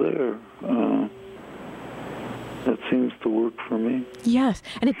all there. That seems to work for me. Yes,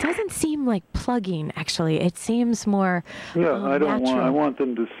 and it doesn't seem like plugging, actually. It seems more I want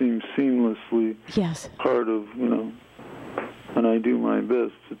them to seem seamlessly part of, and I do my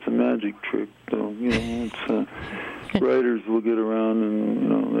best. It's a magic trick, though. It's writers will get around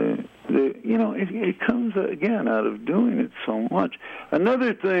and, it comes, again, out of doing it so much.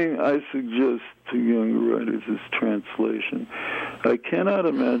 Another thing I suggest to younger writers is translation. I cannot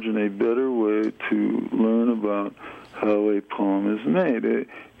imagine a better way to learn about how a poem is made.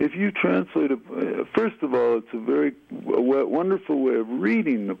 If you translate first of all, it's a very wonderful way of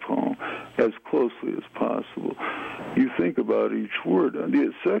reading the poem as closely as possible. You think about each word.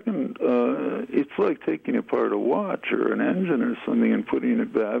 The second, it's like taking apart a watch or an engine or something and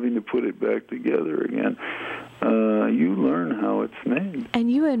having to put it back together again. You learn how it's made. And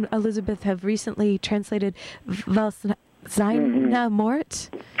you and Elizabeth have recently translated Valgina Mort?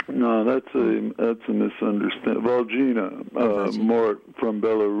 No, that's a misunderstanding. Valgina Mort from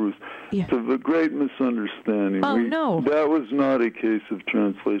Belarus. Yeah. It's a great misunderstanding. Oh, no. That was not a case of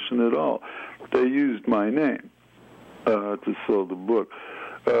translation at all. They used my name to sell the book.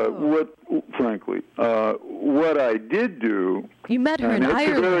 What I did do, you met her in Ireland.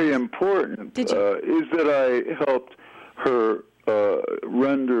 It's very important, is that I helped her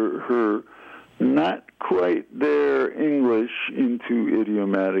render her not quite there English into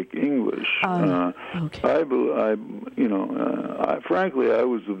idiomatic English. Okay. Frankly, I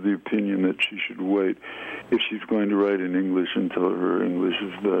was of the opinion that she should wait if she's going to write in English until her English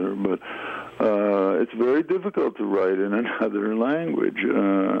is better. But it's very difficult to write in another language.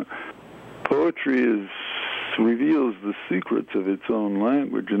 Poetry reveals the secrets of its own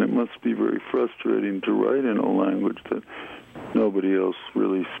language, and it must be very frustrating to write in a language that nobody else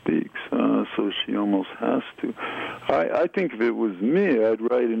really speaks, so she almost has to. I think if it was me, I'd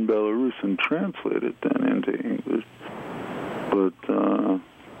write in Belarus and translate it then into English. But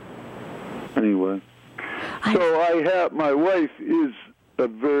anyway, my wife is a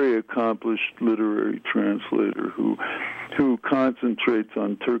very accomplished literary translator who concentrates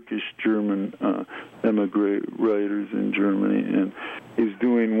on Turkish German emigre writers in Germany, and is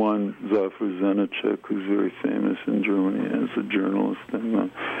doing one, Zafar Zenacek, who's very famous in Germany as a journalist, and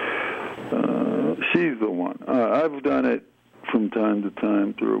she's the one. I've done it from time to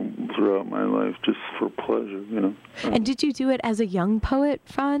time throughout my life, just for pleasure, And did you do it as a young poet,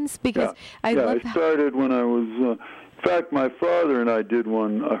 Franz? Because I started when I was. In fact, my father and I did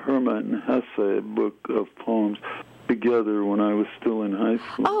a Hermann Hesse, a book of poems, together when I was still in high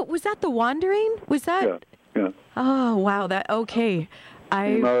school. Oh, was that The Wandering? Was that? Yeah. Oh, wow. Okay.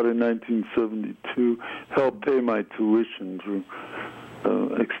 Came out in 1972. Helped pay my tuition through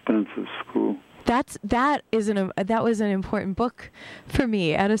expensive school. that was an important book for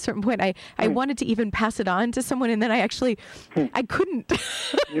me. At a certain point, I wanted to even pass it on to someone, and then I couldn't.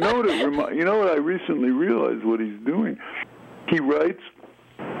 You know what I recently realized what he's doing? He writes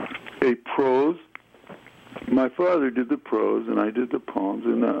a prose. My father did the prose, and I did the poems,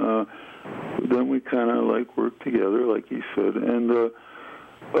 and then we kind of like worked together, like he said, and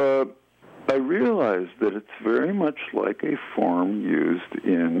I realized that it's very much like a form used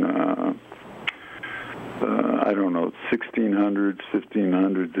in, 1600s,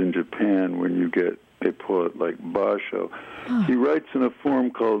 1500s in Japan when you get a poet like Basho. Oh. He writes in a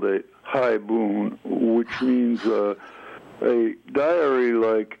form called a haibun, which means a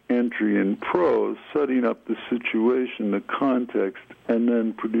diary-like entry in prose, setting up the situation, the context, and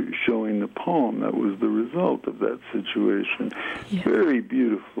then showing the poem that was the result of that situation. Yeah. Very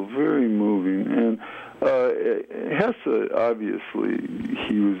beautiful, very moving. And Hesse, obviously,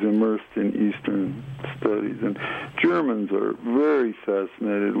 he was immersed in Eastern studies, and Germans are very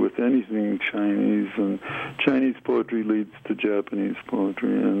fascinated with anything Chinese, and Chinese poetry leads to Japanese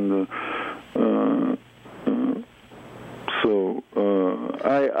poetry, and so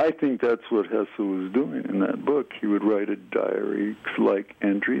I think that's what Hesse was doing in that book. He would write a diary-like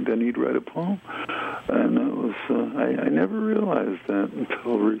entry, then he'd write a poem, and that was I never realized that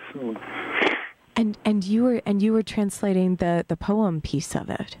until recently. And you were translating the poem piece of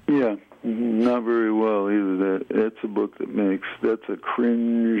it. Yeah, not very well either. That's a book that's a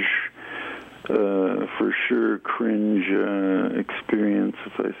cringe. For sure, cringe experience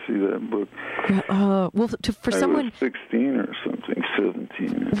if I see that book. For someone, I was 16 or something,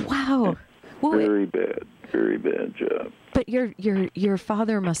 17. Wow, very bad job. But your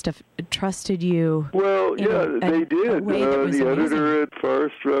father must have trusted you. Well, they did. The editor at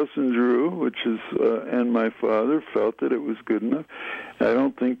Far Strauss and Drew, which is, and my father felt that it was good enough. I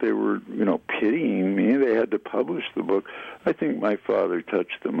don't think they were, pitying me. They had to publish the book. I think my father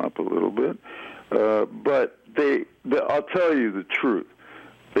touched them up a little bit. But I'll tell you the truth,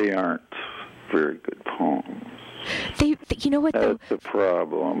 they aren't very good poems. You know what? That's the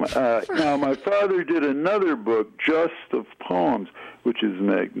problem. Now, my father did another book just of poems, which is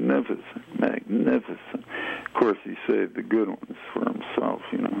magnificent. Of course, he saved the good ones for himself,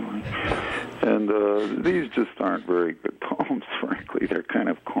 And these just aren't very good poems, frankly. They're kind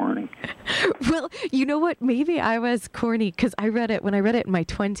of corny. Well, you know what? Maybe I was corny because I read it when I read it in my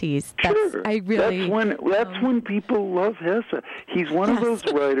 20s. That's when people love Hesse. He's one of those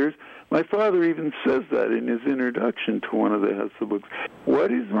writers. My father even says that in his introduction to one of the Hesse books. What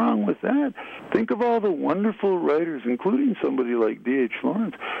is wrong with that? Think of all the wonderful writers, including somebody like D.H.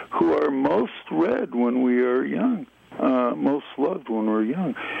 Lawrence, who are most read when we are young, most loved when we're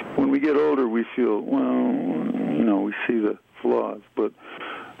young. When we get older, we feel, we see the flaws, but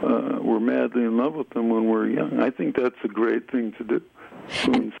we're madly in love with them when we're young. I think that's a great thing to do,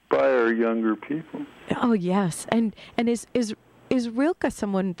 to inspire younger people. Oh, yes. And is Rilke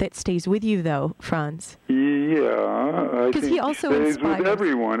someone that stays with you, though, Franz? Yeah, I think he also stays with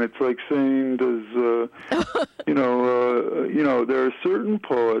everyone. It's like saying, there are certain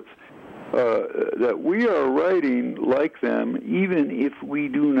poets that we are writing like them, even if we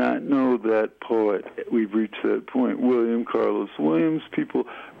do not know that poet. We've reached that point. William Carlos Williams, people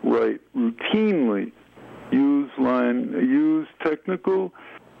write routinely, use technical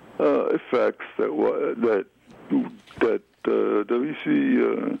effects that that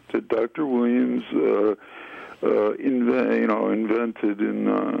Dr. Williams invented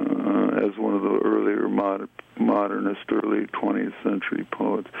as one of the earlier modernist early 20th century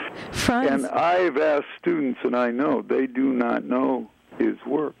poets. And I've asked students, and I know they do not know his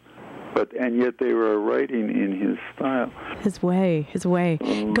work, and yet they were writing in his style. His way,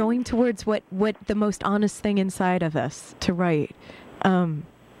 going towards what the most honest thing inside of us to write.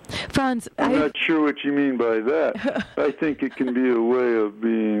 Franz, I'm not sure what you mean by that. I think it can be a way of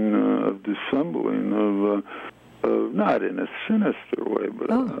being, of dissembling, of not in a sinister way, but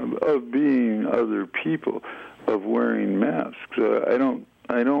of being other people, of wearing masks. I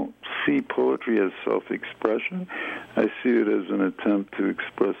don't see poetry as self-expression. I see it as an attempt to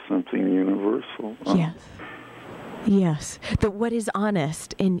express something universal. Yes. But what is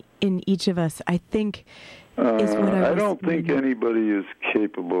honest in each of us, I think, is what I don't think anybody is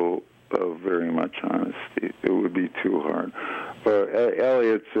capable of very much honesty. It would be too hard.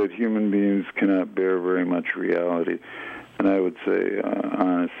 Eliot said human beings cannot bear very much reality, and I would say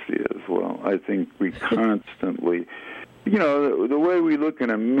honesty as well. I think we constantly, the way we look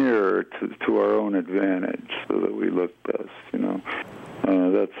in a mirror to our own advantage so that we look best,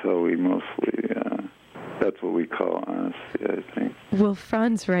 that's how we mostly, that's what we call honesty, I think. Well,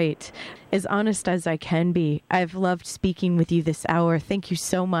 Franz Wright, as honest as I can be, I've loved speaking with you this hour. Thank you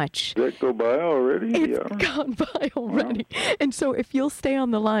so much. Did that go by already? It's gone by already. Wow. And so if you'll stay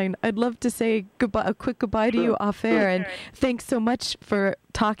on the line, I'd love to say goodbye, a quick goodbye to you off air. And thanks so much for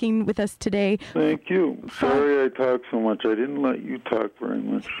talking with us today. Thank you. Sorry I talk so much. I didn't let you talk very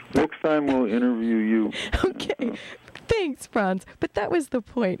much. Next time we'll interview you. Okay. Thanks, Franz. But that was the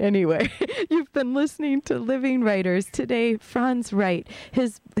point anyway. You've been listening to Living Writers. Today, Franz Wright,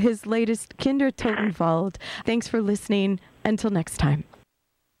 his latest Kinder Totenwald. Thanks for listening. Until next time.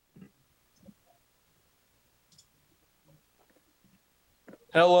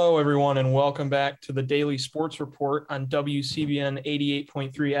 Hello, everyone, and welcome back to the Daily Sports Report on WCBN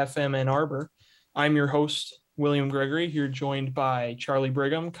 88.3 FM Ann Arbor. I'm your host, William Gregory, here joined by Charlie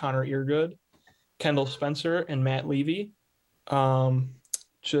Brigham, Connor Eargood, Kendall Spencer, and Matt Levy.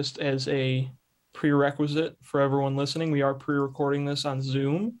 Just as a prerequisite for everyone listening, we are pre-recording this on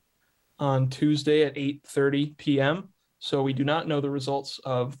Zoom on Tuesday at 8:30 p.m., so we do not know the results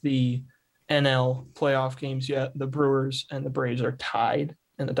of the NL playoff games yet. The Brewers and the Braves are tied,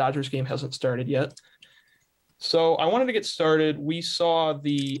 and the Dodgers game hasn't started yet. So I wanted to get started. We saw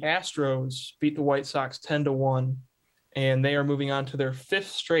the Astros beat the White Sox 10-1, and they are moving on to their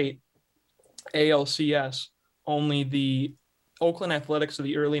fifth straight ALCS. Only the Oakland Athletics of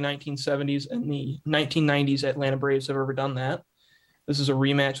the early 1970s and the 1990s Atlanta Braves have ever done that. This is a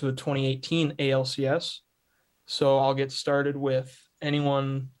rematch of the 2018 ALCS. So I'll get started with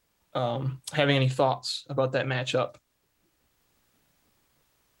anyone having any thoughts about that matchup.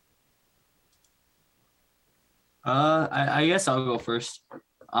 I guess I'll go first.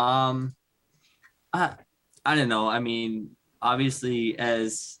 I don't know. I mean, obviously,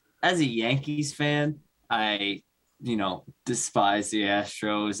 as a Yankees fan, I despise the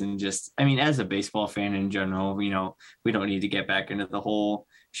Astros, and just, I mean, as a baseball fan in general, we don't need to get back into the whole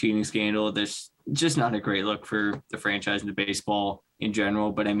cheating scandal. There's just not a great look for the franchise into baseball in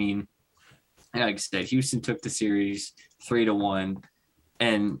general. But I mean, like I said, Houston took the series 3-1,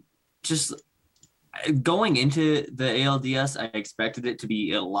 and just going into the ALDS, I expected it to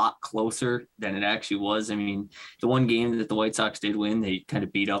be a lot closer than it actually was. I mean, the one game that the White Sox did win, they kind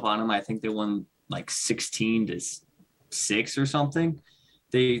of beat up on them. I think they won like 16-6 or something.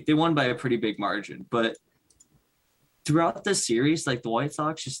 They won by a pretty big margin. But throughout the series, like, the White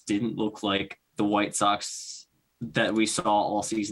Sox just didn't look like the White Sox that we saw all season